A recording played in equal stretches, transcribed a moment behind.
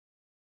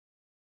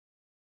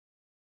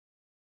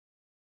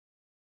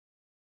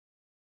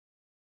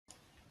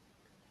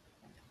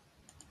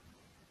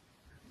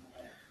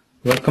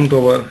Welcome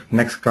to our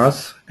next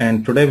class,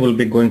 and today we'll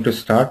be going to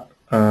start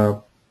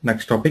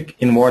next topic,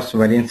 invoice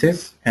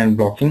variances and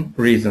blocking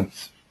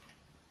reasons.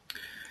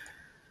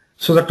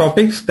 So the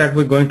topics that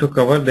we're going to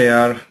cover, they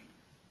are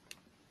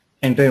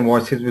enter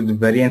invoices with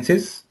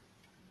variances,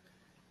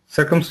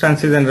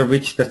 circumstances under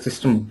which the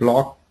system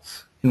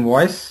blocks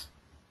invoice,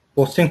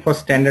 posting for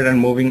standard and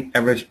moving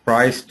average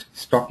priced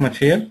stock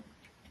material,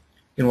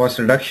 invoice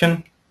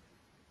reduction,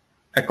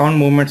 account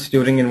movements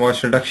during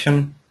invoice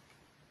reduction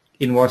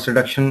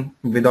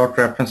without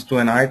reference to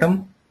an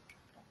item,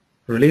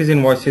 release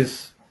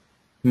invoices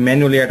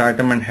manually at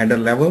item and header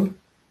level,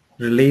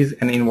 release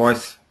an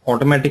invoice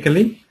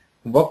automatically,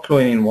 workflow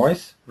in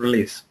invoice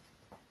release.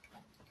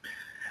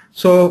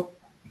 So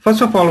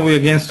first of all, we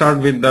again start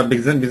with the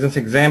business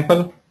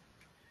example.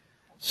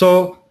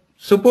 So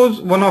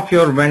suppose one of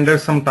your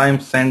vendors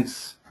sometimes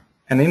sends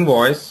an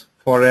invoice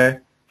for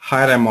a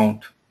higher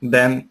amount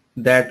than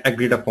that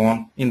agreed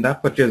upon in the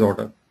purchase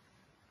order.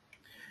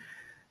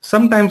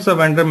 Sometimes the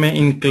vendor may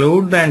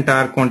include the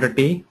entire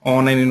quantity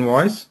on an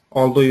invoice,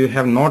 although you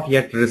have not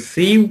yet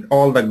received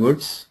all the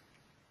goods.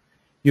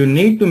 You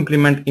need to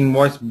implement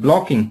invoice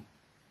blocking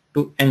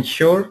to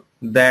ensure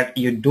that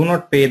you do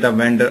not pay the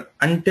vendor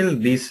until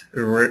these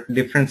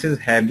differences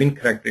have been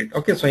corrected.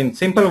 Okay, so in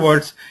simple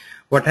words,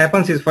 what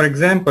happens is, for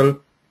example,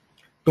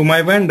 to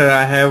my vendor,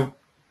 I have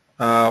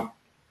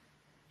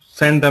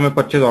sent them a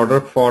purchase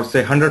order for say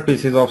 100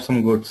 pieces of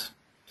some goods.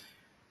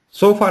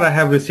 So far I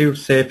have received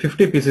say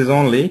 50 pieces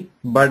only,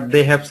 but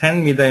they have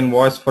sent me the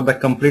invoice for the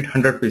complete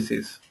 100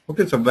 pieces.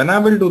 Okay, so when I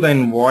will do the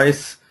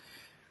invoice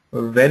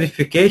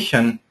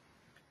verification,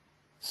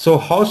 so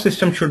how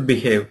system should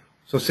behave?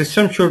 So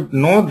system should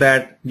know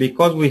that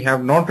because we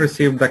have not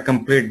received the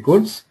complete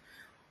goods,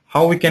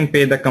 how we can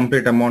pay the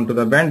complete amount to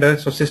the vendor,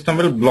 so system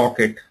will block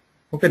it.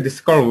 Okay, this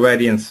is called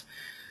variance.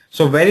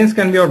 So variance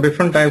can be of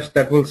different types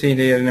that we'll see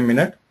here in a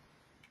minute.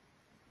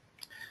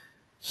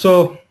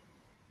 So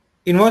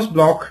invoice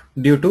block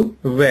due to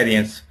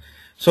variance.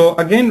 So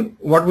again,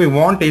 what we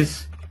want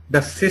is the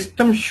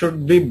system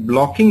should be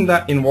blocking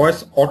the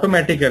invoice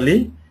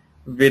automatically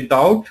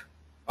without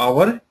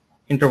our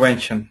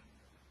intervention.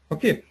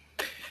 Okay.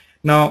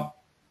 Now,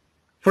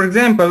 for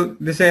example,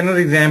 this is another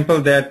example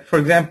that, for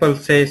example,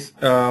 says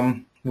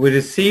we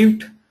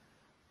received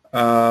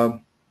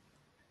from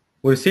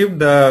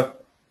the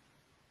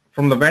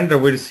vendor,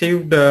 we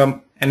received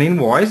an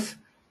invoice,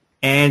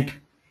 and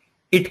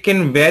it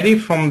can vary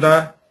from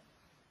the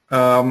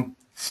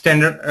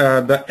standard,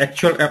 the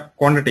actual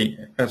quantity,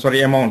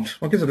 amount.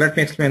 Okay, so let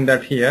me explain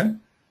that here.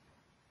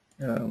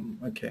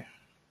 Okay.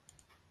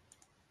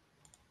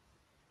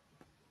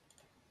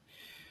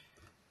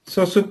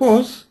 So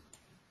suppose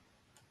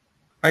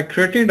I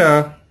created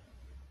a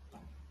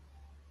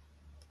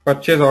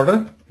purchase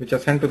order which I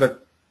sent to the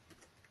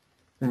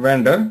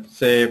vendor,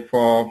 say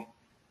for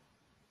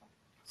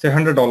say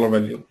 $100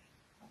 value.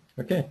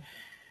 Okay.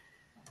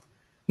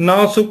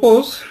 Now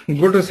suppose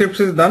good receipts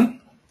is done.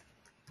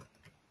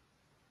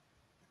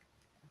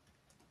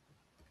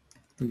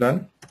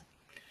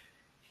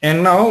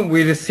 And now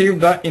we receive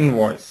the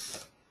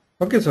invoice.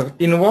 Okay, so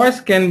invoice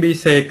can be,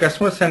 say,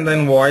 customer send the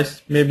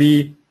invoice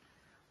maybe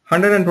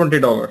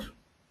 $120.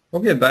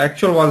 Okay, the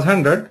actual was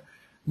 100,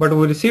 but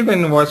we received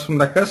an invoice from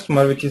the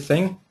customer which is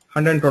saying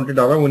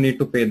 $120 we need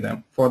to pay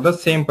them for the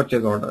same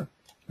purchase order,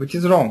 which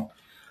is wrong.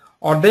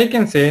 Or they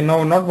can say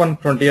no, not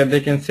 120, they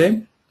can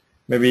say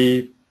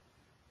maybe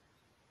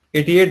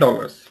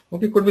 $88.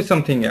 Okay, could be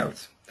something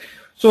else.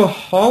 So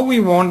how we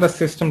want the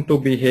system to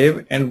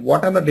behave and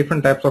what are the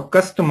different types of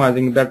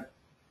customizing that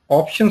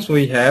options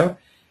we have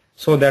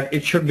so that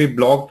it should be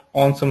blocked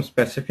on some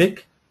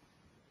specific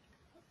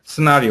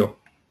scenario.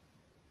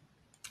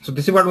 So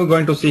this is what we're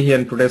going to see here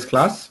in today's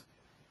class.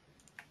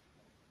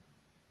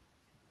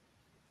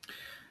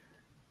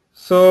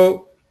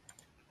 So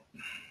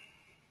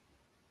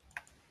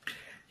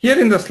here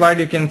in the slide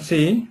you can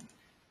see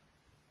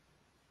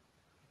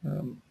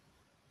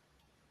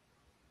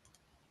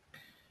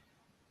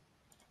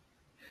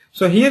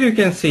so here you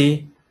can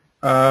see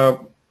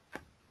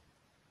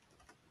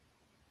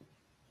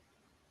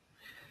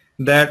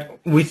that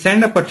we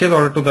send a purchase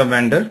order to the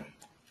vendor,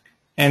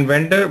 and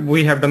vendor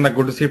we have done the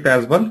good receipt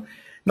as well.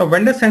 Now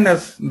vendor send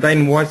us the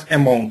invoice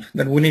amount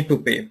that we need to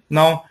pay.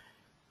 Now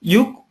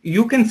you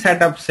can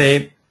set up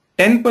say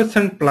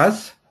 10%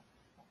 plus,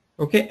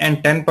 okay,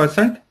 and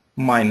 10%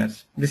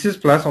 minus. This is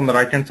plus on the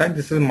right hand side,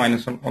 this is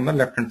minus on the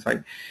left hand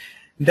side.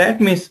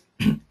 That means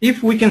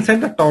if we can set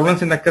the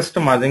tolerance in the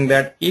customizing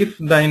that if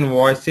the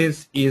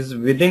invoices is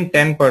within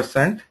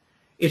 10%,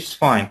 it's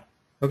fine.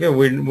 Okay,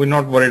 we're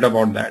not worried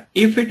about that.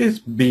 If it is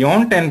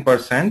beyond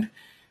 10%,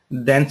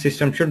 then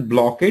system should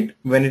block it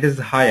when it is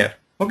higher.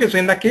 Okay, so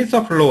in the case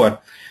of lower,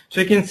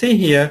 so you can see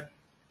here,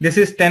 this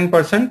is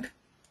 10%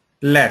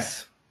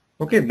 less,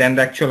 okay, than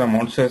the actual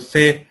amount. So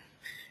say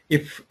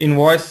if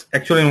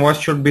actual invoice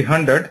should be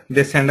 100,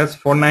 they send us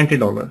for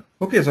 $90.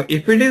 Okay, so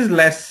if it is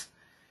less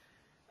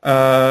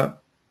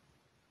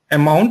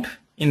amount,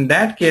 in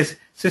that case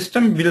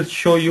system will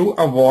show you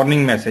a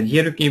warning message.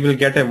 Here you will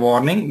get a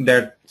warning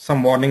that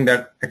some warning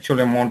that actual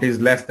amount is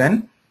less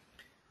than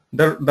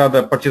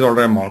the purchase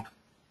order amount.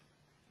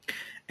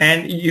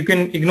 And you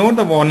can ignore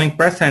the warning,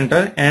 press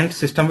enter, and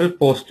system will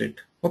post it.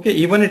 Okay,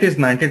 even it is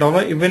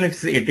 $90, even it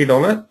is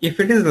 $80, if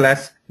it is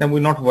less, then we're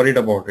not worried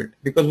about it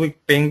because we're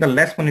paying the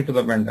less money to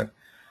the vendor.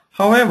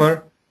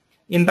 However,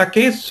 in the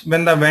case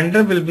when the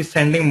vendor will be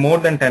sending more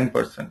than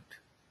 10%,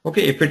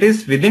 okay, if it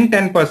is within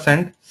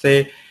 10%,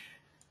 say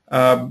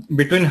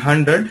between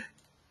 $100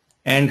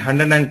 and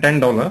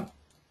 $110,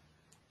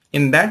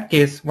 in that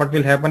case, what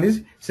will happen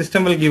is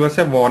system will give us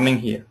a warning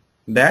here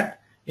that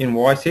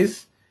invoice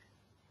is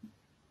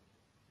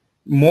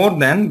more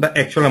than the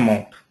actual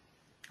amount.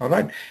 All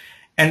right,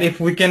 and if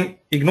we can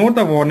ignore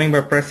the warning by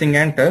pressing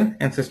enter,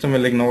 and system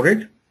will ignore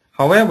it.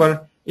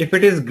 However, if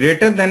it is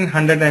greater than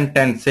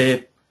 110,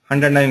 say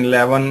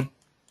 111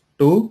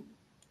 to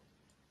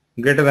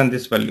greater than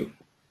this value,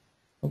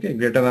 okay,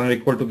 greater than or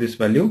equal to this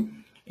value,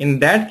 in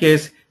that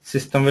case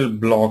system will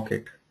block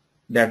it.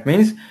 That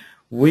means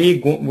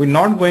we're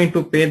not going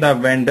to pay the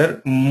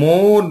vendor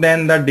more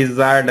than the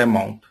desired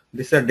amount.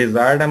 This is a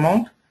desired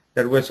amount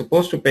that we're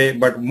supposed to pay,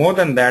 but more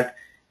than that,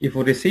 if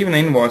we receive an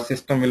invoice,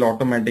 system will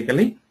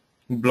automatically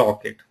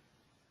block it.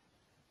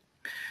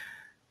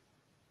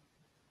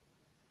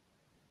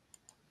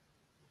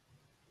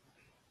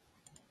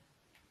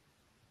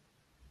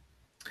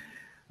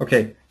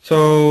 Okay,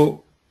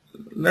 so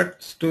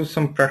let's do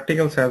some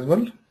practicals as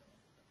well.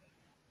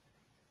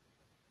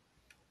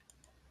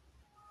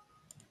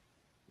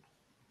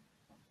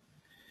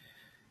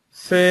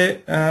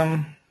 Say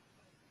now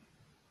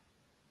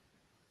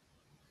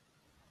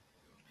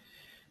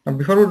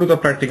before we do the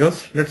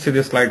practicals, let's see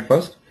this slide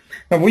first.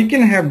 Now we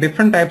can have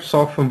different types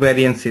of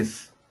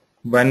variances.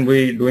 When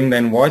we doing the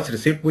invoice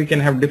receipt, we can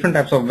have different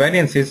types of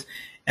variances,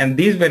 and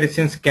these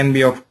variations can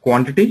be of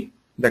quantity.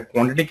 The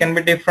quantity can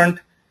be different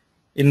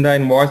in the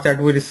invoice that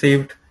we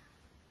received.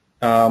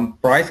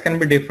 Price can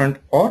be different,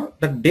 or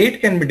the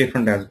date can be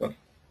different as well.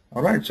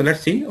 All right, so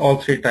let's see all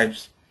three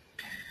types.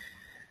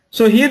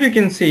 So here you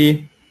can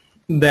see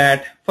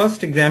that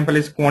first example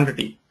is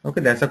quantity.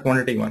 Okay, that's a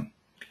quantity one.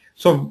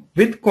 So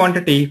with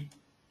quantity,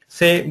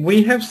 say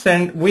we have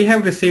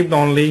received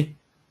only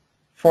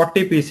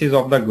 40 pieces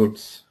of the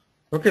goods.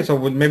 Okay, so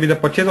maybe the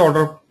purchase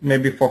order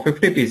maybe for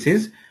 50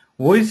 pieces,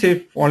 we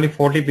receive only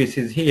 40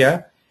 pieces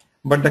here,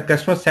 but the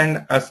customer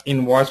send us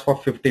invoice for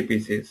 50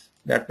 pieces.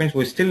 That means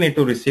we still need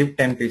to receive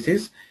 10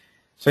 pieces.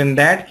 So in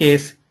that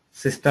case,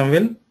 system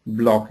will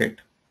block it.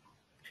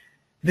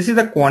 This is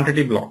the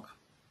quantity block.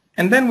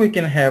 And then we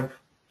can have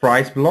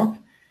price block.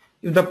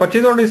 If the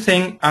purchase order is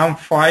saying I'm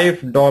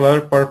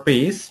 $5 per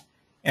piece,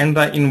 and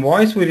the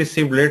invoice we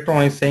receive later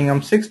on is saying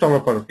I'm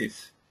 $6 per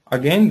piece,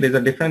 again there's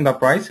a difference in the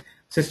price,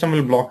 system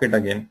will block it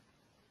again.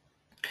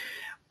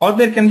 Or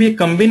there can be a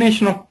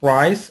combination of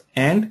price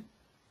and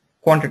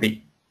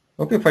quantity.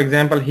 Okay, for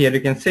example, here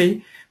you can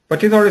see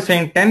purchase order is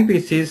saying 10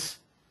 pieces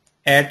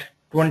at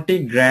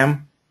 20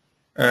 gram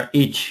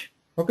each.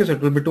 Okay, so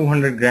it will be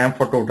 200 gram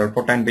for total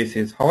for 10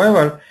 pieces.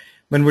 However,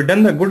 when we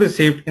done the good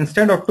received,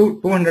 instead of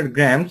 200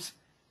 grams,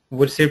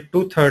 we received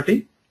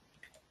 230,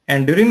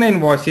 and during the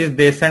invoices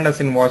they send us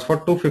invoice for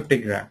 250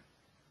 gram,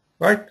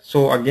 right?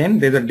 So again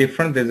there's a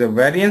difference, there's a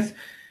variance.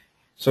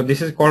 So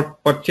this is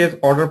called purchase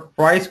order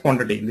price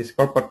quantity. This is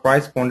called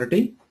price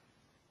quantity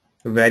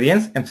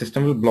variance, and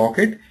system will block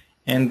it.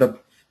 And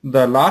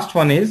the last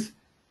one is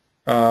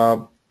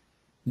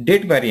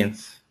date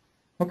variance.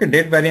 Okay,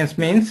 date variance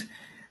means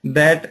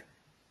that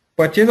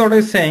purchase order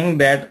is saying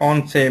that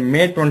on say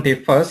May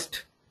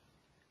 21st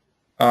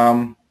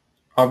I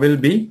will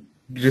be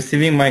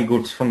receiving my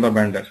goods from the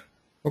vendor.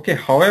 Okay,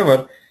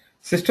 however,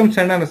 system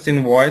send us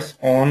invoice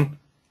on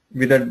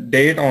with a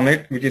date on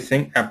it which is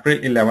saying April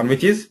 11,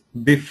 which is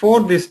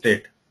before this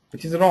date,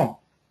 which is wrong.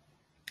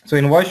 So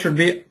invoice should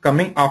be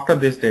coming after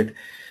this date.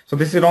 So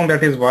this is wrong,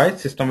 that is why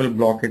system will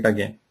block it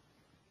again.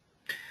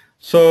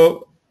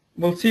 So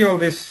we'll see all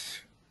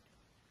this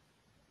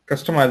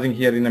customizing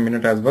here in a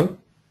minute as well.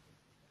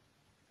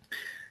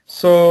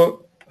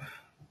 So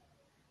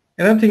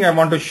another thing I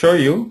want to show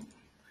you,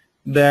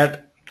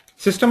 that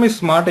system is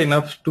smart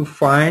enough to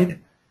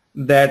find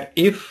that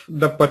if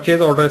the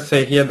purchase order,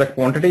 say here the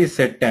quantity is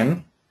say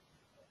 10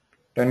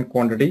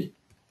 quantity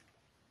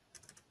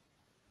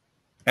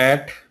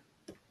at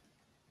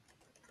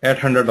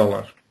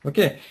 $100,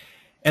 okay,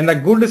 and the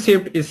good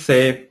received is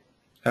say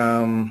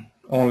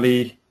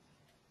only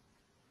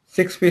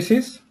 6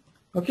 pieces.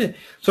 Okay,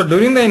 so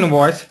during the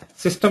invoice,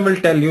 system will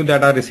tell you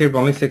that I received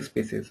only 6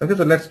 pieces. Okay,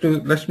 so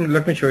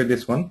let me show you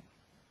this one.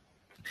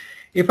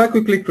 If I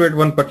quickly create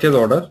one purchase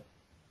order,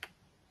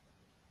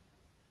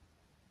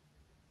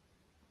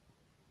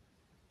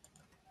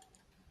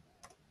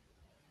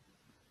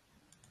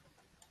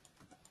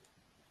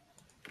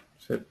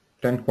 say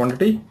 10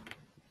 quantity,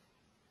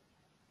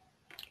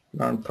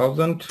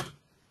 1000,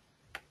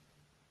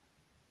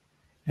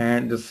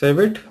 and just save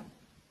it.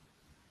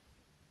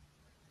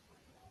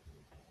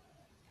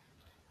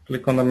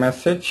 Click on the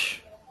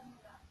message,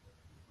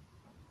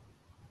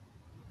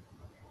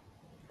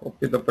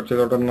 copy the purchase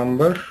order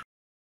number,